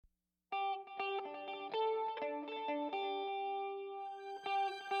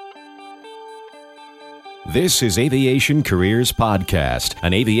This is Aviation Careers Podcast,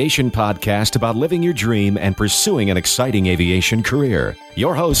 an aviation podcast about living your dream and pursuing an exciting aviation career.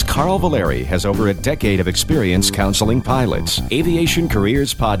 Your host, Carl Valeri, has over a decade of experience counseling pilots. Aviation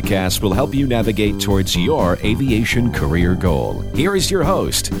Careers Podcast will help you navigate towards your aviation career goal. Here is your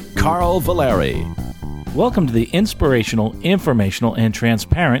host, Carl Valeri. Welcome to the inspirational, informational, and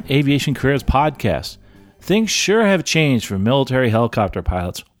transparent Aviation Careers Podcast. Things sure have changed for military helicopter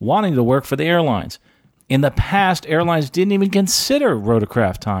pilots wanting to work for the airlines. In the past, airlines didn't even consider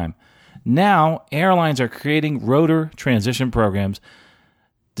rotorcraft time. Now, airlines are creating rotor transition programs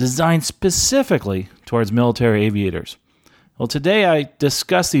designed specifically towards military aviators. Well, today I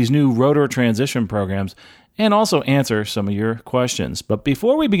discuss these new rotor transition programs and also answer some of your questions. But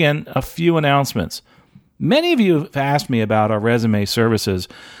before we begin, a few announcements. Many of you have asked me about our resume services,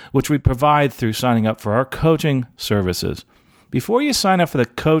 which we provide through signing up for our coaching services. Before you sign up for the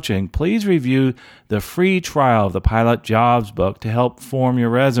coaching, please review the free trial of the Pilot Jobs book to help form your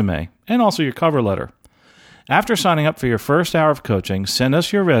resume and also your cover letter. After signing up for your first hour of coaching, send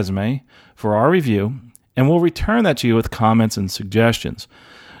us your resume for our review, and we'll return that to you with comments and suggestions.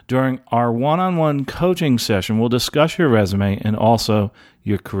 During our one-on-one coaching session, we'll discuss your resume and also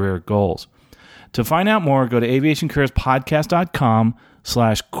your career goals. To find out more, go to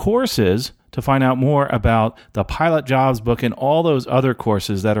aviationcareerspodcast.com/courses to find out more about the Pilot Jobs book and all those other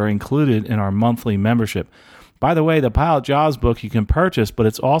courses that are included in our monthly membership. By the way, the Pilot Jobs book you can purchase, but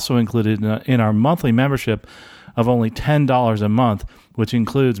it's also included in our monthly membership of only $10 a month, which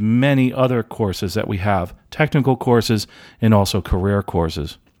includes many other courses that we have, technical courses and also career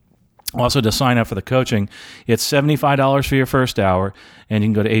courses. Also, to sign up for the coaching, it's $75 for your first hour, and you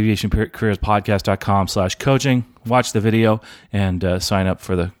can go to aviationcareerspodcast.com/coaching, watch the video, and sign up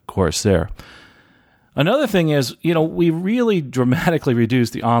for the course there. Another thing is, we really dramatically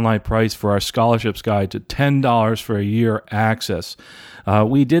reduced the online price for our scholarships guide to $10 for a year access.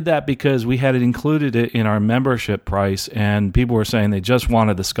 We did that because we had it included in our membership price, and people were saying they just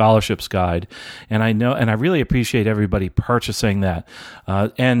wanted the scholarships guide. And I really appreciate everybody purchasing that.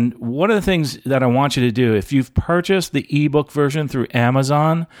 And one of the things that I want you to do, if you've purchased the ebook version through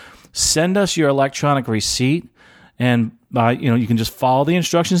Amazon, send us your electronic receipt. And you can just follow the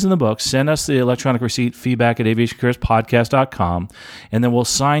instructions in the book. Send us the electronic receipt, feedback at aviationcareerspodcast.com, and then we'll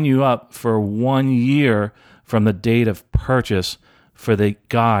sign you up for 1 year from the date of purchase for the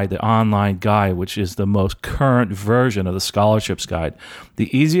guide, the online guide, which is the most current version of the scholarships guide. The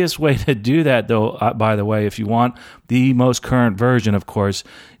easiest way to do that, though, by the way, if you want the most current version, of course,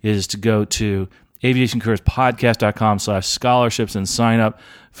 is to go to aviationcareerspodcast.com/scholarships and sign up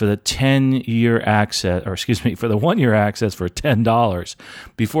for the 10-year access, for the 1 year access for $10.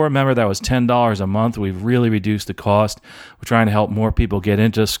 Before, remember, that was $10 a month. We've really reduced the cost. We're trying to help more people get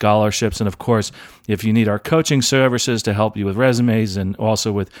into scholarships. And of course, if you need our coaching services to help you with resumes and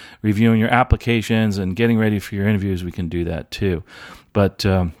also with reviewing your applications and getting ready for your interviews, we can do that too. But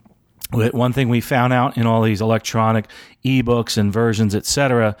one thing we found out in all these electronic ebooks and versions,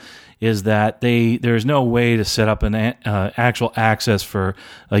 etc., is that there's no way to set up an actual access for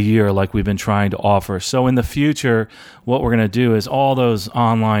a year like we've been trying to offer. So in the future, what we're going to do is all those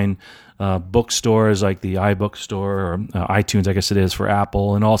online bookstores like the iBook store or iTunes, I guess it is, for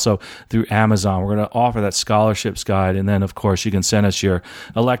Apple, and also through Amazon, we're going to offer that scholarships guide. And then, of course, you can send us your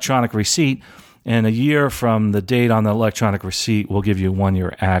electronic receipt. And a year from the date on the electronic receipt, we'll give you 1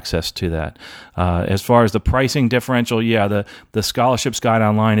 year access to that. As far as the pricing differential, the scholarships guide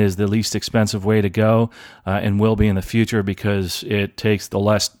online is the least expensive way to go and will be in the future because it takes the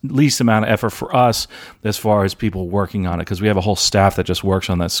least amount of effort for us as far as people working on it, because we have a whole staff that just works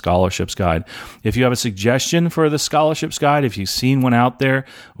on that scholarships guide. If you have a suggestion for the scholarships guide, if you've seen one out there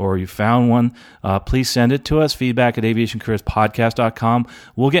or you found one, please send it to us, feedback at aviationcareerspodcast.com.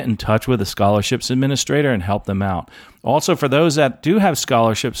 We'll get in touch with the scholarships administrator and help them out. Also, for those that do have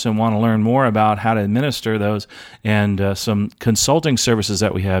scholarships and want to learn more about how to administer those and some consulting services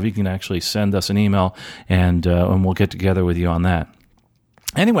that we have, you can actually send us an email and we'll get together with you on that.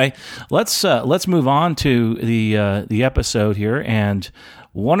 Anyway, let's move on to the episode here. And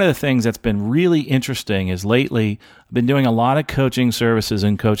one of the things that's been really interesting is lately I've been doing a lot of coaching services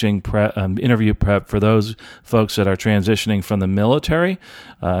and coaching interview prep for those folks that are transitioning from the military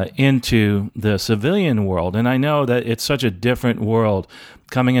into the civilian world. And I know that it's such a different world.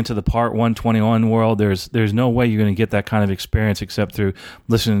 Coming into the Part 121 world, there's no way you're going to get that kind of experience except through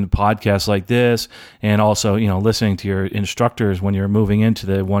listening to podcasts like this and also, listening to your instructors when you're moving into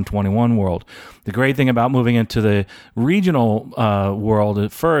the 121 world. The great thing about moving into the regional world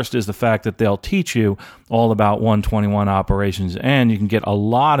at first is the fact that they'll teach you all about 121 operations, and you can get a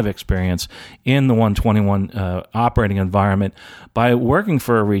lot of experience in the 121 operating environment by working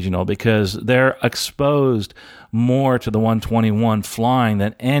for a regional, because they're exposed more to the 121 flying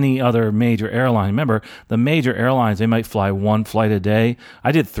than any other major airline. Remember, the major airlines, they might fly one flight a day.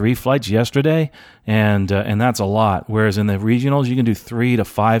 I did 3 flights yesterday, and that's a lot. Whereas in the regionals, you can do 3 to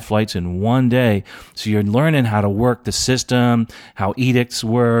 5 flights in one day. So you're learning how to work the system, how edicts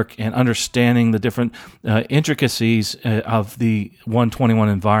work, and understanding the different intricacies of the 121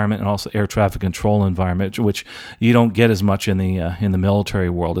 environment and also air traffic control environment, which you don't get as much in the military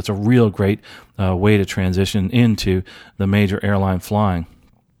world. It's a real great way to transition into the major airline flying.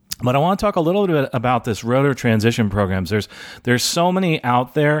 But I want to talk a little bit about this rotor transition programs. There's so many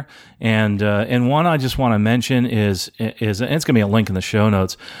out there, and one I just want to mention is and it's going to be a link in the show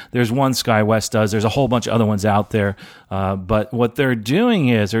notes. There's one SkyWest does. There's a whole bunch of other ones out there. But what they're doing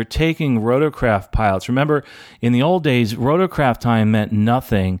is they're taking rotorcraft pilots. Remember, in the old days, rotorcraft time meant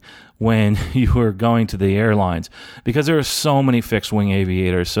nothing when you were going to the airlines, because there were so many fixed-wing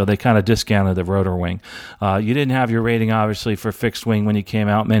aviators, so they kind of discounted the rotor wing. You didn't have your rating, obviously, for fixed-wing when you came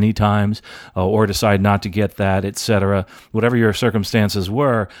out many times, or decided not to get that, etc. Whatever your circumstances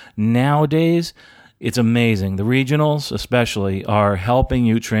were. Nowadays, it's amazing. The regionals, especially, are helping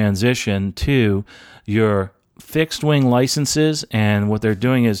you transition to your fixed wing licenses, and what they're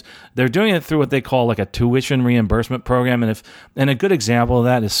doing is they're doing it through what they call like a tuition reimbursement program. And a good example of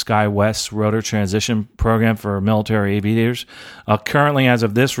that is SkyWest's rotor transition program for military aviators. Currently, as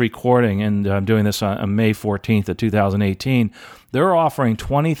of this recording, and I'm doing this on May 14th of 2018, they're offering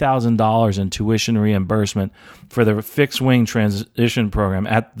 $20,000 in tuition reimbursement for the fixed-wing transition program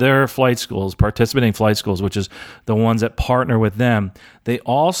at their flight schools, participating flight schools, which is the ones that partner with them. They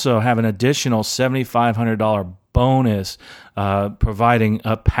also have an additional $7,500 bonus providing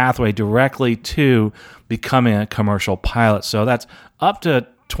a pathway directly to becoming a commercial pilot. So that's up to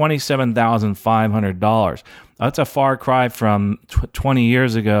 $27,500. That's a far cry from 20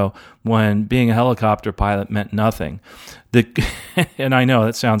 years ago when being a helicopter pilot meant nothing. And I know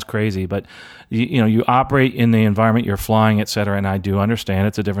that sounds crazy, but you operate in the environment you're flying, et cetera, and I do understand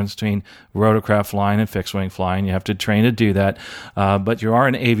it's a difference between rotorcraft flying and fixed-wing flying. You have to train to do that, but you are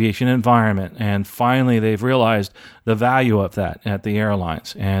in an aviation environment, and finally they've realized the value of that at the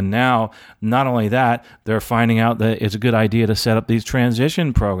airlines. And now, not only that, they're finding out that it's a good idea to set up these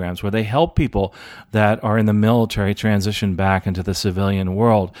transition programs where they help people that are in the military transition back into the civilian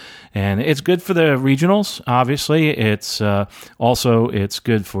world. And it's good for the regionals, obviously. It's it's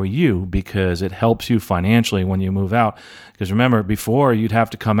good for you because it helps you financially when you move out. Because remember, before you'd have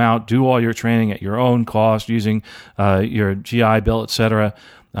to come out, do all your training at your own cost using your GI Bill, etc.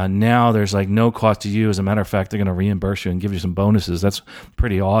 Now there's like no cost to you. As a matter of fact, they're going to reimburse you and give you some bonuses. That's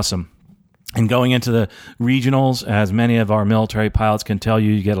pretty awesome. And going into the regionals, as many of our military pilots can tell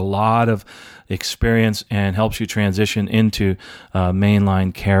you, you get a lot of experience and helps you transition into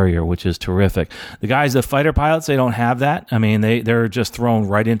mainline carrier, which is terrific. The guys, the fighter pilots, they don't have that. I mean, they're just thrown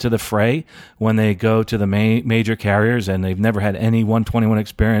right into the fray when they go to the major carriers, and they've never had any 121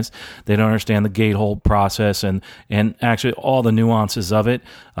 experience. They don't understand the gate hold process and actually all the nuances of it.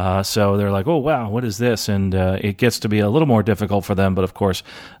 So they're like, oh, wow, what is this? And it gets to be a little more difficult for them. But of course,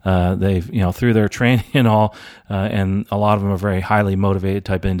 they've, through their training and all, and a lot of them are very highly motivated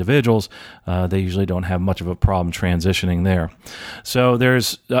type of individuals, they usually don't have much of a problem transitioning there. So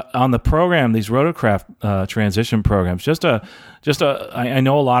there's on the program, these rotorcraft transition programs, I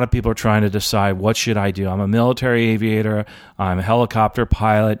know a lot of people are trying to decide, what should I do? I'm a military aviator. I'm a helicopter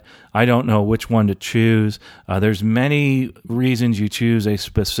pilot. I don't know which one to choose. There's many reasons you choose a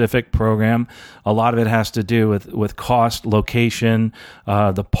specific program. A lot of it has to do with cost, location,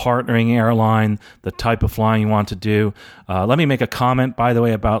 the partnering airline, the type of flying you want to do. Let me make a comment, by the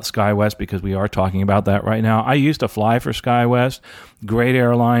way, about SkyWest, because we are talking about that right now. I used to fly for SkyWest. Great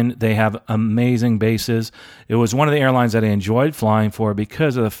airline. They have amazing bases. It was one of the airlines that I enjoyed flying for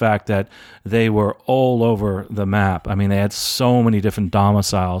because of the fact that they were all over the map. I mean, they had so many different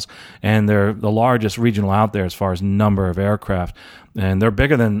domiciles, and they're the largest regional out there as far as number of aircraft. And they're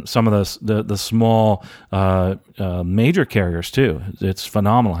bigger than some of the small major carriers too. It's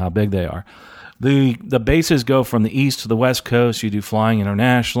phenomenal how big they are. The bases go from the east to the west coast. You do flying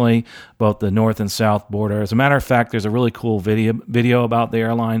internationally, both the north and south border. As a matter of fact, there's a really cool video about the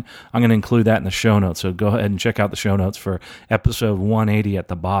airline. I'm going to include that in the show notes. So go ahead and check out the show notes for episode 180 at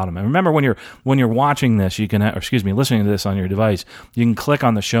the bottom. And remember, when you're watching this, listening to this on your device, you can click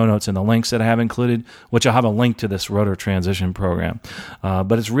on the show notes and the links that I have included, which I'll have a link to this rotor transition program.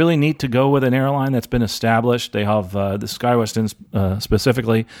 But it's really neat to go with an airline that's been established. They have the SkyWest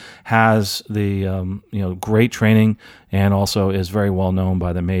specifically has the absolutely great training, and also is very well known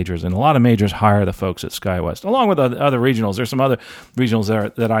by the majors. And a lot of majors hire the folks at SkyWest, along with other regionals. There's some other regionals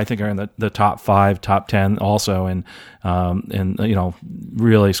that I think are in the top 5, top 10 also. And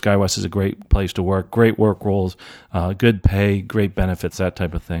really SkyWest is a great place to work, great work rules, good pay, great benefits, that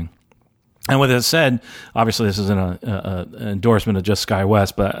type of thing. And with that said, obviously this isn't an endorsement of just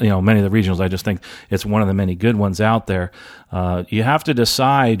SkyWest, but many of the regionals, I just think it's one of the many good ones out there. You have to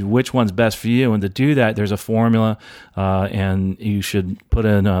decide which one's best for you, and to do that, there's a formula, and you should put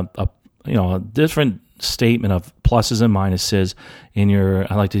in a different statement of pluses and minuses in your,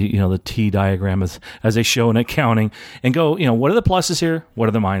 I like to, the T diagram as they show in accounting, and go, what are the pluses here? What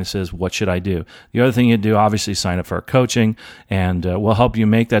are the minuses? What should I do? The other thing you do, obviously, sign up for our coaching, and we'll help you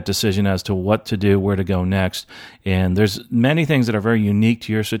make that decision as to what to do, where to go next. And there's many things that are very unique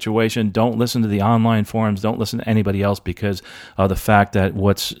to your situation. Don't listen to the online forums. Don't listen to anybody else, because of the fact that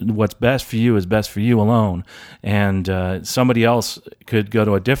what's best for you is best for you alone. And somebody else could go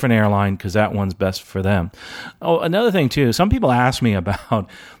to a different airline because that one's best for them. Oh, another thing too, some people ask me about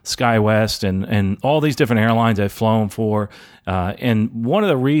SkyWest and all these different airlines I've flown for. And one of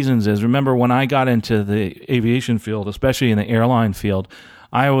the reasons is, remember when I got into the aviation field, especially in the airline field,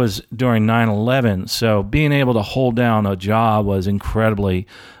 I was during 9/11, so being able to hold down a job was incredibly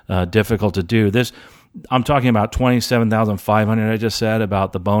difficult to do. I'm talking about $27,500. I just said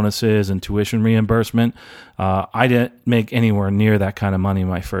about the bonuses and tuition reimbursement. I didn't make anywhere near that kind of money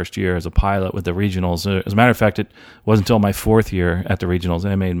my first year as a pilot with the regionals. As a matter of fact, it wasn't until my 4th year at the regionals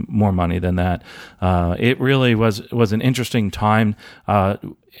that I made more money than that. It really was an interesting time,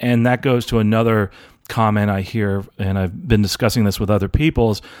 and that goes to another comment I hear, and I've been discussing this with other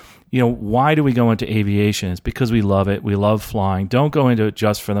people, is, why do we go into aviation? It's because we love it. We love flying. Don't go into it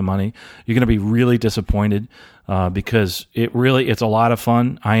just for the money. You're going to be really disappointed because it's a lot of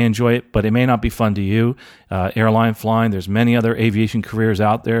fun. I enjoy it, but it may not be fun to you. Airline flying, there's many other aviation careers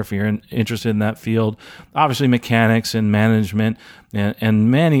out there if you're interested in that field. Obviously, mechanics and management and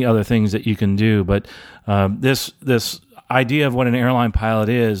many other things that you can do. But this idea of what an airline pilot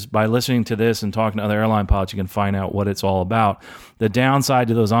is, by listening to this and talking to other airline pilots, you can find out what it's all about. The downside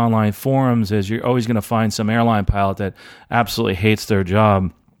to those online forums is you're always going to find some airline pilot that absolutely hates their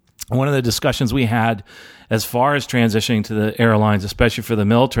job. One of the discussions we had as far as transitioning to the airlines, especially for the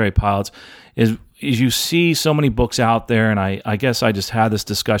military pilots, is you see so many books out there, and I guess I just had this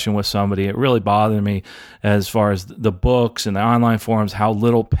discussion with somebody. It really bothered me as far as the books and the online forums, how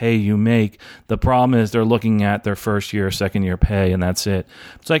little pay you make. The problem is they're looking at their first year, second year pay, and that's it.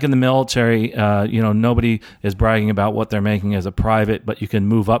 It's like in the military, nobody is bragging about what they're making as a private, but you can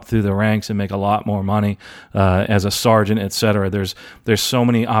move up through the ranks and make a lot more money as a sergeant, et cetera. There's so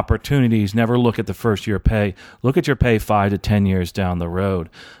many opportunities. Never look at the first year pay. Look at your pay 5 to 10 years down the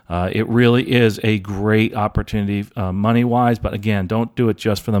road. It really is a great opportunity money-wise, but again, don't do it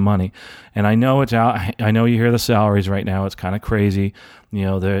just for the money. And I know it's out. I know you hear the salaries right now. It's kind of crazy.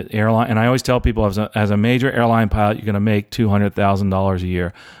 The airline, and I always tell people as a major airline pilot, you're going to make $200,000 a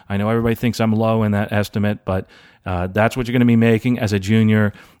year. I know everybody thinks I'm low in that estimate, but that's what you're going to be making as a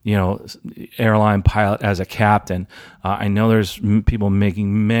junior, airline pilot, as a captain. I know there's people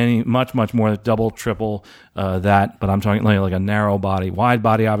making much more, double, triple that, but I'm talking like a narrow body. Wide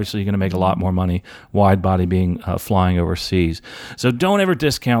body, obviously, you're going to make a lot more money. Wide body being flying overseas. So don't ever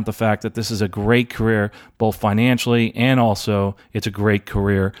discount the fact that this is a great career, both financially and also it's a great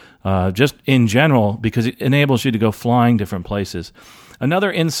career just in general, because it enables you to go flying different places.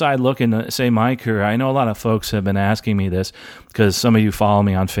 Another inside look into, say, my career, I know a lot of folks have been asking me this because some of you follow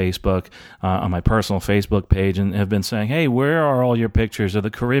me on Facebook, on my personal Facebook page, and have been saying, hey, where are all your pictures of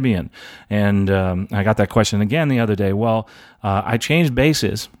the Caribbean? And I got that question again the other day. Well, I changed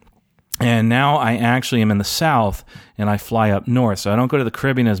bases. And now I actually am in the South, and I fly up north. So I don't go to the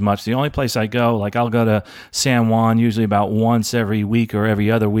Caribbean as much. The only place I go, like I'll go to San Juan usually about once every week or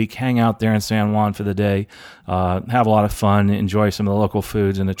every other week, hang out there in San Juan for the day, have a lot of fun, enjoy some of the local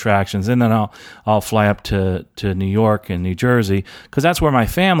foods and attractions. And then I'll fly up to New York and New Jersey because that's where my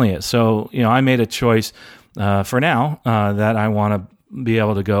family is. So, I made a choice for now that I want to be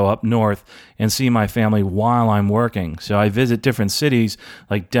able to go up north and see my family while I'm working. So I visit different cities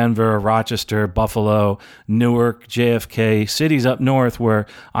like Denver, Rochester, Buffalo, Newark, JFK, cities up north where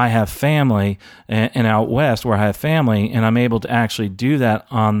I have family, and out west where I have family, and I'm able to actually do that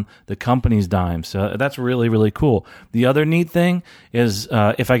on the company's dime. So that's really, really cool. The other neat thing is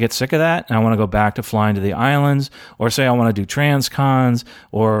if I get sick of that and I want to go back to flying to the islands, or say I want to do transcons,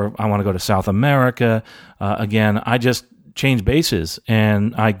 or I want to go to South America, again, I just change bases,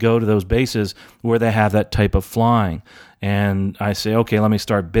 and I go to those bases where they have that type of flying. And I say, okay, let me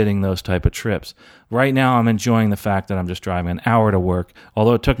start bidding those type of trips. Right now, I'm enjoying the fact that I'm just driving an hour to work,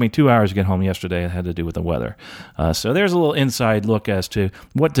 although it took me 2 hours to get home yesterday. It had to do with the weather. So there's a little inside look as to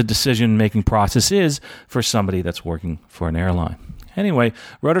what the decision-making process is for somebody that's working for an airline. Anyway,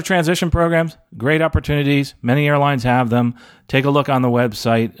 rotor transition programs, great opportunities. Many airlines have them. Take a look on the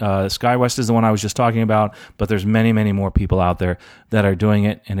website. SkyWest is the one I was just talking about, but there's many, many more people out there that are doing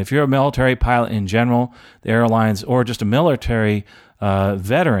it. And if you're a military pilot in general, the airlines, or just a military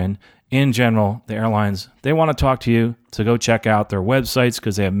veteran in general, the airlines, they want to talk to you. So go check out their websites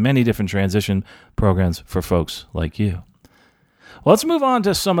because they have many different transition programs for folks like you. Well, let's move on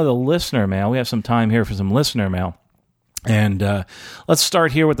to some of the listener mail. We have some time here for some listener mail. And let's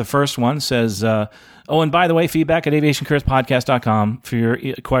start here with the first one. It says, and by the way, feedback at aviationcareerspodcast.com for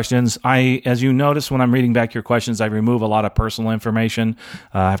your questions. As you notice when I'm reading back your questions, I remove a lot of personal information.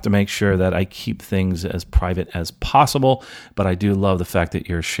 I have to make sure that I keep things as private as possible, but I do love the fact that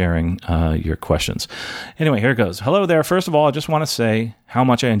you're sharing your questions. Anyway, here it goes. Hello there. First of all, I just want to say how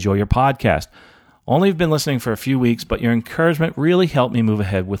much I enjoy your podcast. Only have been listening for a few weeks, but your encouragement really helped me move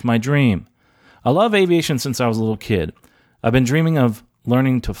ahead with my dream. I love aviation since I was a little kid. I've been dreaming of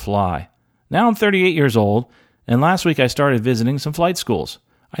learning to fly. Now I'm 38 years old, and last week I started visiting some flight schools.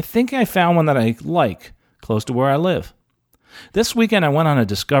 I think I found one that I like, close to where I live. This weekend I went on a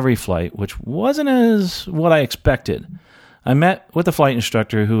discovery flight, which wasn't as what I expected. I met with a flight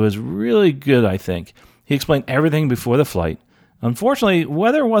instructor who was really good, I think. He explained everything before the flight. Unfortunately,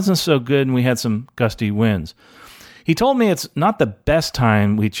 weather wasn't so good and we had some gusty winds. He told me it's not the best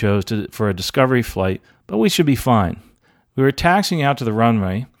time we chose for a discovery flight, but we should be fine. We were taxiing out to the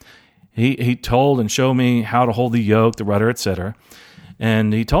runway. He told and showed me how to hold the yoke, the rudder, etc.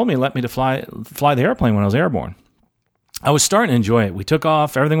 And he told me let me to fly the airplane when I was airborne. I was starting to enjoy it. We took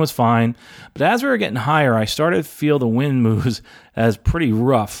off. Everything was fine. But as we were getting higher, I started to feel the wind moves as pretty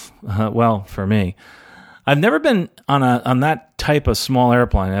rough. For me. I've never been on that type of small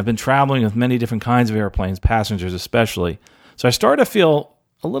airplane. I've been traveling with many different kinds of airplanes, passengers especially. So I started to feel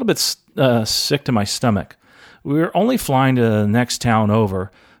a little bit sick to my stomach. We were only flying to the next town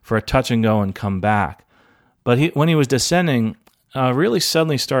over for a touch and go and come back. But when he was descending, really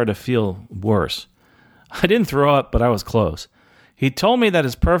suddenly started to feel worse. I didn't throw up, but I was close. He told me that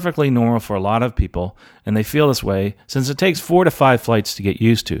it's perfectly normal for a lot of people, and they feel this way since it takes 4 to 5 flights to get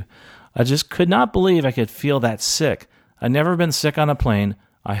used to. I just could not believe I could feel that sick. I've never been sick on a plane.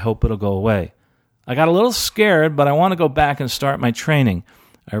 I hope it'll go away. I got a little scared, but I want to go back and start my training.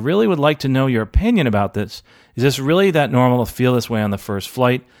 I really would like to know your opinion about this. Is this really that normal to feel this way on the first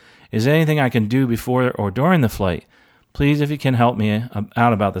flight? Is there anything I can do before or during the flight? Please, if you can help me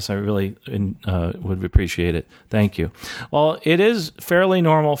out about this, I really would appreciate it. Thank you. Well, it is fairly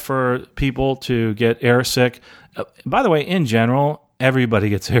normal for people to get airsick. By the way, in general, everybody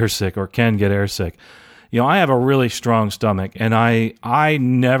gets airsick or can get airsick. You know, I have a really strong stomach, and I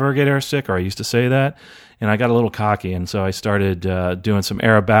never get airsick, or I used to say that, and I got a little cocky, and so I started doing some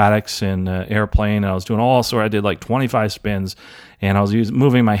aerobatics in airplane, and I was doing all sorts. I did like 25 spins, and I was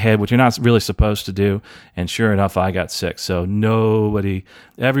moving my head, which you're not really supposed to do, and sure enough, I got sick. So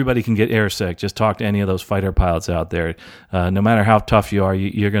everybody can get airsick. Just talk to any of those fighter pilots out there. No matter how tough you are,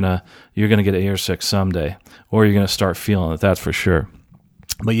 you're gonna get airsick someday, or you're gonna start feeling it. That's for sure.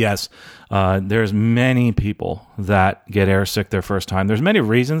 But yes, there's many people that get airsick their first time. There's many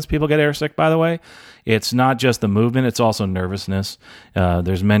reasons people get airsick, by the way. It's not just the movement, it's also nervousness.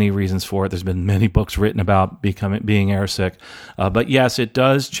 There's many reasons for it. There's been many books written about being airsick. But yes, it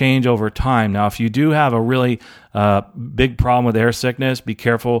does change over time. Now, if you do have a really big problem with air sickness, be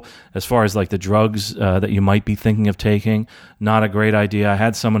careful as far as like the drugs that you might be thinking of taking. Not a great idea. I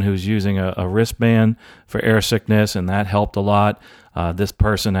had someone who was using a wristband for air sickness, and that helped a lot. This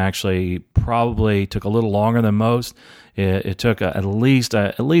person actually probably took a little longer than most. It took at least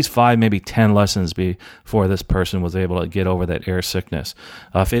 5, maybe 10 lessons before this person was able to get over that air sickness.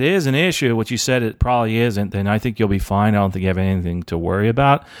 If it is an issue, which you said it probably isn't, then I think you'll be fine. I don't think you have anything to worry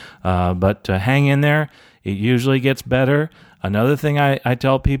about. But hang in there. It usually gets better. Another thing I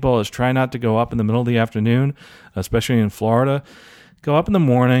tell people is try not to go up in the middle of the afternoon, especially in Florida. Go up in the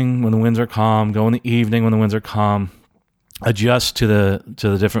morning when the winds are calm. Go in the evening when the winds are calm. Adjust to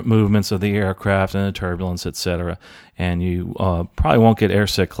the different movements of the aircraft and the turbulence, etc. and you probably won't get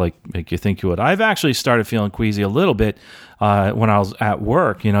airsick like you think you would. I've actually started feeling queasy a little bit when I was at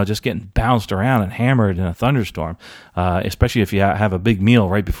work, just getting bounced around and hammered in a thunderstorm, especially if you have a big meal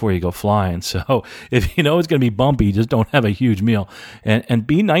right before you go flying. So if you know it's going to be bumpy, just don't have a huge meal, and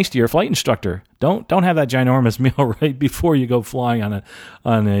be nice to your flight instructor. Don't have that ginormous meal right before you go flying on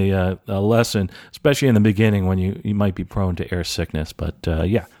a lesson, especially in the beginning when you might be prone to air sickness. But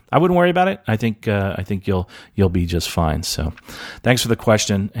yeah, I wouldn't worry about it. I think you'll be just fine. So, thanks for the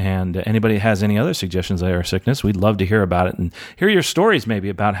question. And anybody has any other suggestions of air sickness, we'd love to hear about it and hear your stories maybe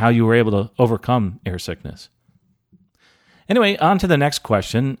about how you were able to overcome air sickness. Anyway, on to the next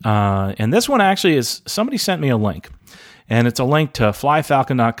question. And this one actually is somebody sent me a link. And it's a link to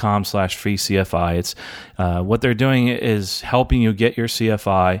flyfalcon.com/free CFI. It's what they're doing is helping you get your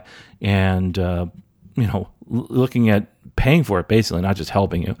CFI and looking at paying for it, basically, not just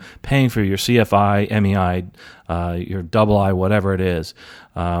helping you, paying for your CFI, MEI, your double I, whatever it is.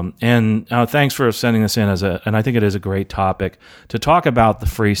 And thanks for sending this in and I think it is a great topic to talk about the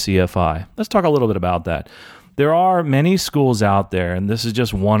free CFI. Let's talk a little bit about that. There are many schools out there, and this is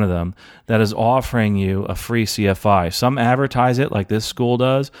just one of them, that is offering you a free CFI. Some advertise it like this school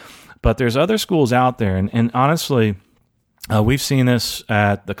does, but there's other schools out there, and honestly, we've seen this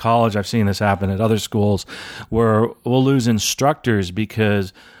at the college. I've seen this happen at other schools where we'll lose instructors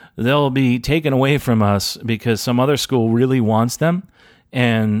because they'll be taken away from us because some other school really wants them,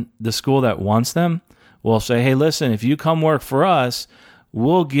 and the school that wants them will say, hey, listen, if you come work for us,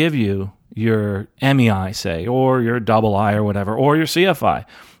 we'll give you your MEI, say, or your double I or whatever, or your CFI.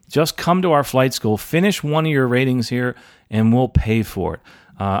 Just come to our flight school, finish one of your ratings here, and we'll pay for it.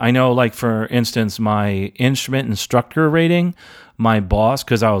 I know, like, for instance, my instrument instructor rating, my boss,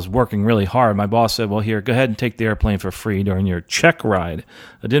 because I was working really hard, my boss said, well, here, go ahead and take the airplane for free during your check ride.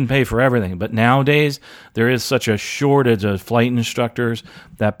 I didn't pay for everything. But nowadays, there is such a shortage of flight instructors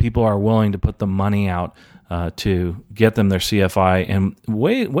that people are willing to put the money out to get them their CFI, and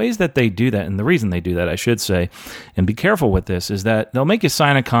ways that they do that, and the reason they do that, I should say, and be careful with this, is that they'll make you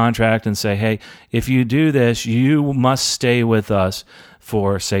sign a contract and say, hey, if you do this, you must stay with us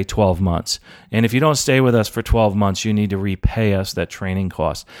for, say, 12 months. And if you don't stay with us for 12 months, you need to repay us that training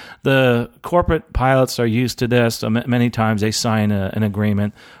cost. The corporate pilots are used to this. Many times they sign an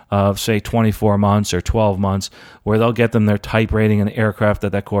agreement of, say, 24 months or 12 months where they'll get them their type rating in the aircraft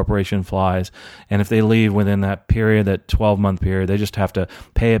that corporation flies. And if they leave within that period, that 12-month period, they just have to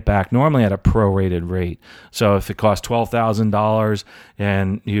pay it back, normally at a prorated rate. So if it costs $12,000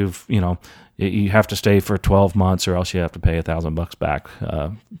 and you have to stay for 12 months, or else you have to pay $1,000 back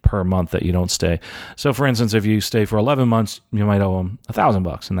per month that you don't stay. So, for instance, if you stay for 11 months, you might owe them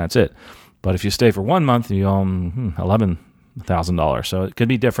 $1,000, and that's it. But if you stay for 1 month, you owe them $11,000. So it could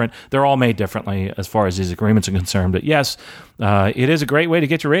be different. They're all made differently as far as these agreements are concerned. But yes, it is a great way to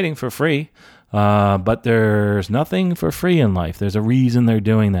get your rating for free. But there's nothing for free in life. There's a reason they're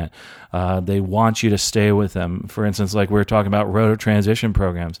doing that. They want you to stay with them. For instance, like we were talking about rotor transition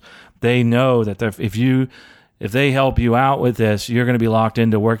programs. They know that if they help you out with this, you're going to be locked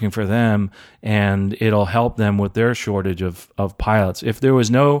into working for them, and it'll help them with their shortage of pilots. If there was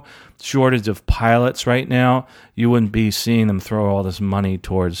no shortage of pilots right now, you wouldn't be seeing them throw all this money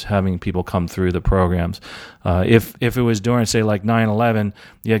towards having people come through the programs. If it was during, say, like 9/11,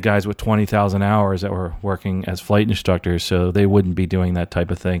 you had guys with 20,000 hours that were working as flight instructors, so they wouldn't be doing that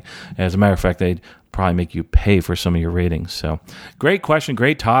type of thing. As a matter of fact, they'd probably make you pay for some of your ratings. So great question,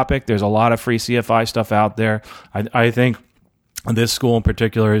 great topic. There's a lot of free CFI stuff out there. I think this school in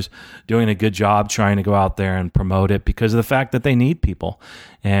particular is doing a good job trying to go out there and promote it because of the fact that they need people.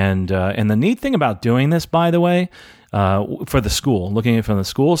 And the neat thing about doing this, by the way, for the school, looking at it from the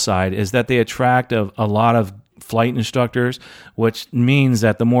school side, is that they attract a lot of flight instructors, which means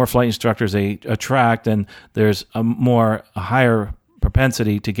that the more flight instructors they attract, and there's a higher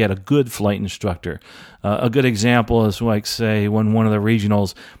propensity to get a good flight instructor. A good example is, like, say, when one of the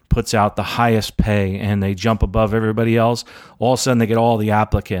regionals puts out the highest pay and they jump above everybody else, all of a sudden they get all the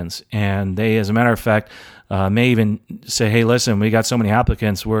applicants. And they, as a matter of fact, may even say, hey, listen, we got so many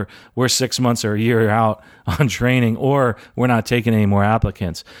applicants, we're 6 months or a year out on training, or we're not taking any more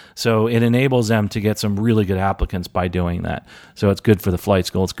applicants. So it enables them to get some really good applicants by doing that. So it's good for the flight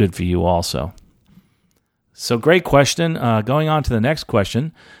school. It's good for you also. So great question. Going on to the next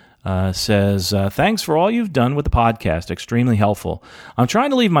question, says, thanks for all you've done with the podcast. Extremely helpful. I'm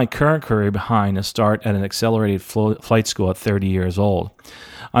trying to leave my current career behind and start at an accelerated flight school at 30 years old.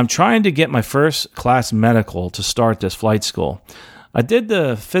 I'm trying to get my first class medical to start this flight school. I did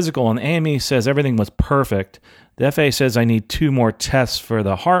the physical, and AME says everything was perfect. The FAA says I need 2 more tests for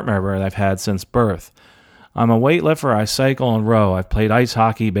the heart murmur I've had since birth. I'm a weightlifter. I cycle and row. I've played ice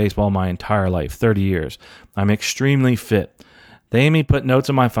hockey, baseball my entire life, 30 years. I'm extremely fit. The AME put notes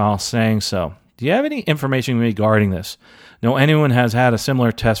in my file saying so. Do you have any information regarding this? Know anyone has had a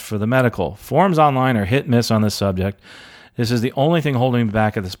similar test for the medical? Forums online are hit and miss on this subject. This is the only thing holding me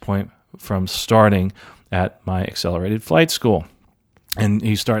back at this point from starting at my accelerated flight school. And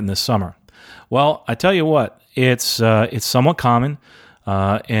he's starting this summer. Well, I tell you what, it's somewhat common.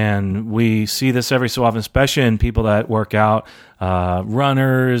 And we see this every so often, especially in people that work out,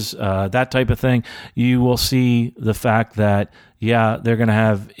 runners, that type of thing. You will see the fact that, they're going to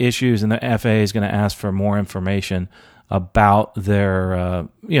have issues, and the FAA is going to ask for more information about their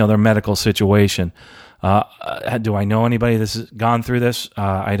medical situation. Do I know anybody that's gone through this?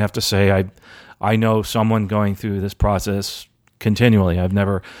 I'd have to say I know someone going through this process continually. I've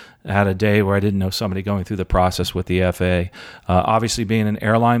never had a day where I didn't know somebody going through the process with the FAA. Obviously, being an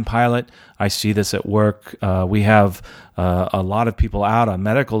airline pilot, I see this at work. We have a lot of people out on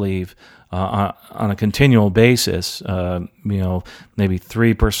medical leave on a continual basis, maybe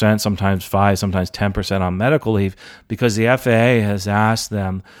 3%, sometimes 5%, sometimes 10% on medical leave, because the FAA has asked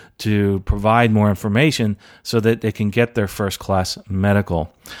them to provide more information so that they can get their first class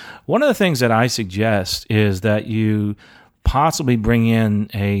medical. One of the things that I suggest is that you possibly bring in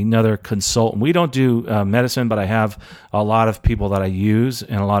another consultant. We don't do medicine, but I have a lot of people that I use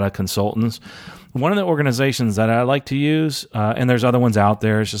and a lot of consultants. One of the organizations that I like to use, and there's other ones out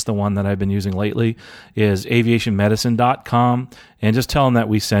there, it's just the one that I've been using lately, is aviationmedicine.com. And just tell them that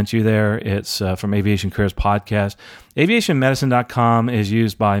we sent you there. It's from Aviation Careers Podcast. Aviationmedicine.com is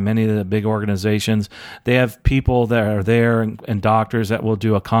used by many of the big organizations. They have people that are there and doctors that will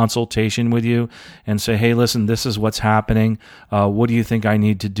do a consultation with you and say, hey, listen, this is what's happening. What do you think I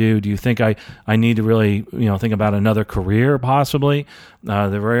need to do? Do you think I need to really think about another career possibly?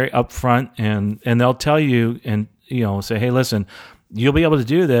 They're very upfront and they'll tell you and say, hey, listen, you'll be able to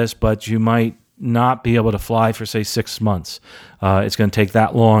do this, but you might not be able to fly for, say, 6 months. It's going to take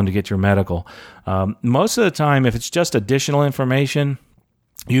that long to get your medical. Most of the time, if it's just additional information,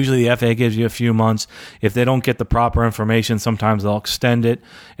 usually the FAA gives you a few months. If they don't get the proper information, sometimes they'll extend it.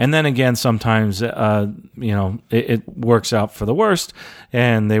 And then again, sometimes, it works out for the worst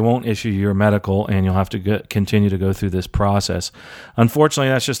and they won't issue your medical and you'll have to continue to go through this process. Unfortunately,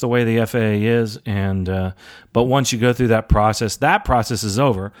 that's just the way the FAA is. But once you go through that process is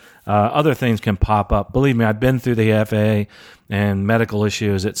over. Other things can pop up. Believe me, I've been through the FAA and medical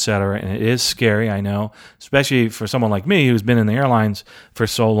issues, et cetera, and it is scary, I know, especially for someone like me who's been in the airlines for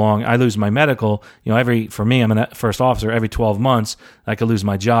so long. I lose my medical, for me, I'm a first officer, every 12 months, I could lose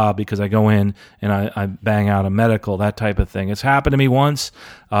my job because I go in and I bang out a medical, that type of thing. It's happened to me once.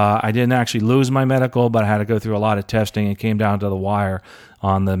 I didn't actually lose my medical, but I had to go through a lot of testing. It came down to the wire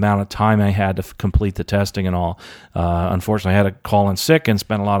on the amount of time I had to complete the testing and all. Unfortunately, I had to call in sick and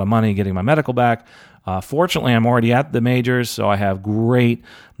spend a lot of money getting my medical back. Fortunately, I'm already at the majors, so I have great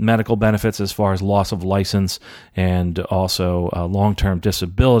medical benefits as far as loss of license and also long-term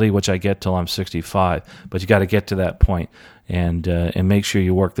disability, which I get till I'm 65. But you got to get to that point and make sure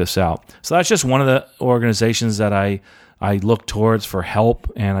you work this out. So that's just one of the organizations that I look towards for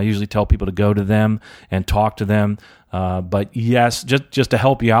help, and I usually tell people to go to them and talk to them. But yes, just to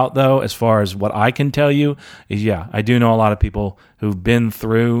help you out though, as far as what I can tell you is, I do know a lot of people who've been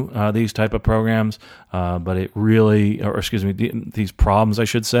through these type of programs, but it really, these problems, I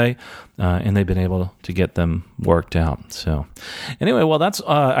should say, and they've been able to get them worked out. So anyway, well, that's,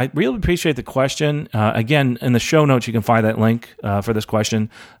 I really appreciate the question. Again, in the show notes, you can find that link for this question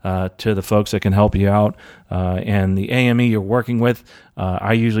to the folks that can help you out. And the AME you're working with,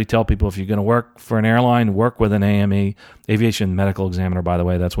 I usually tell people if you're going to work for an airline, work with an AME, Aviation Medical Examiner, by the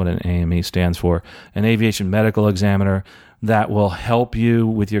way, that's what an AME stands for, an Aviation Medical Examiner that will help you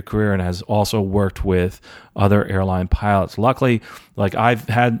with your career and has also worked with other airline pilots. Luckily, like I've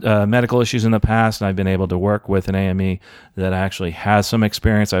had medical issues in the past and I've been able to work with an AME that actually has some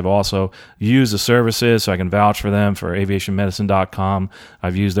experience. I've also used the services, so I can vouch for them, for aviationmedicine.com.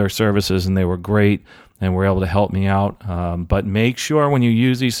 I've used their services and they were great and were able to help me out. But make sure when you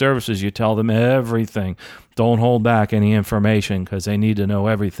use these services, you tell them everything. Don't hold back any information because they need to know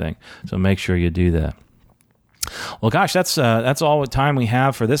everything. So make sure you do that. Well, gosh, that's all the time we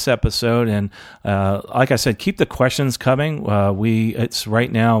have for this episode. And like I said, keep the questions coming. It's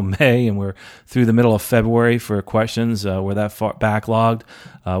right now May, and we're through the middle of February for questions. We're that far backlogged.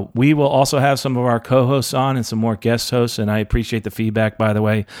 We will also have some of our co-hosts on and some more guest hosts. And I appreciate the feedback, by the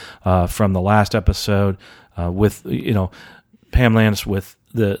way, from the last episode with Pam Landis with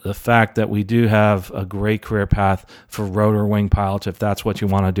the fact that we do have a great career path for rotor wing pilots if that's what you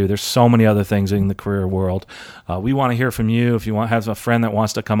want to do. There's so many other things in the career world. We want to hear from you. If you have a friend that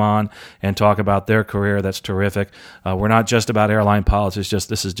wants to come on and talk about their career, that's terrific. We're not just about airline pilots.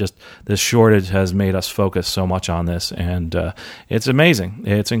 This shortage has made us focus so much on this, and it's amazing.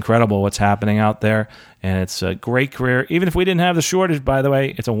 It's incredible what's happening out there, and it's a great career. Even if we didn't have the shortage, by the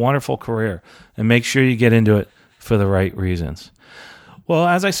way, it's a wonderful career, and make sure you get into it for the right reasons. Well,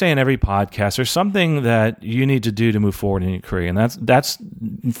 as I say in every podcast, there's something that you need to do to move forward in your career, and that's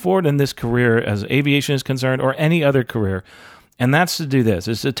forward in this career as aviation is concerned, or any other career, and that's to do this,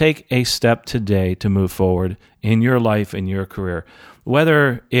 is to take a step today to move forward in your life, in your career,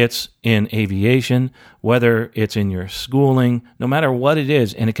 whether it's in aviation, whether it's in your schooling, no matter what it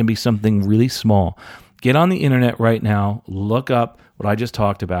is, and it can be something really small. Get on the internet right now, look up what I just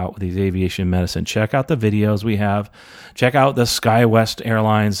talked about with these aviation medicine. Check out the videos we have. Check out the SkyWest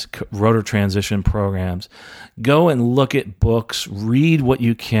Airlines rotor transition programs. Go and look at books. Read what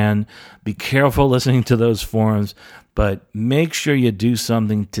you can. Be careful listening to those forums, but make sure you do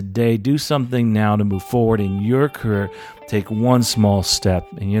something today. Do something now to move forward in your career. Take one small step,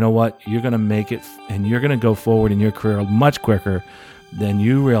 and you know what? You're going to make it, and you're going to go forward in your career much quicker than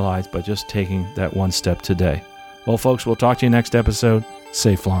you realize by just taking that one step today. Well, folks, we'll talk to you next episode.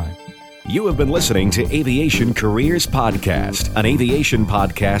 Safe flying. You have been listening to Aviation Careers Podcast, an aviation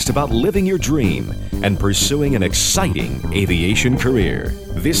podcast about living your dream and pursuing an exciting aviation career.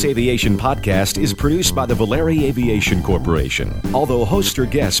 This aviation podcast is produced by the Valeri Aviation Corporation. Although hosts or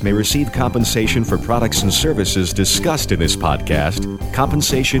guests may receive compensation for products and services discussed in this podcast,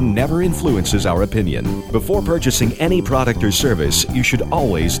 compensation never influences our opinion. Before purchasing any product or service, you should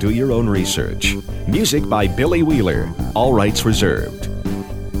always do your own research. Music by Billy Wheeler. All rights reserved.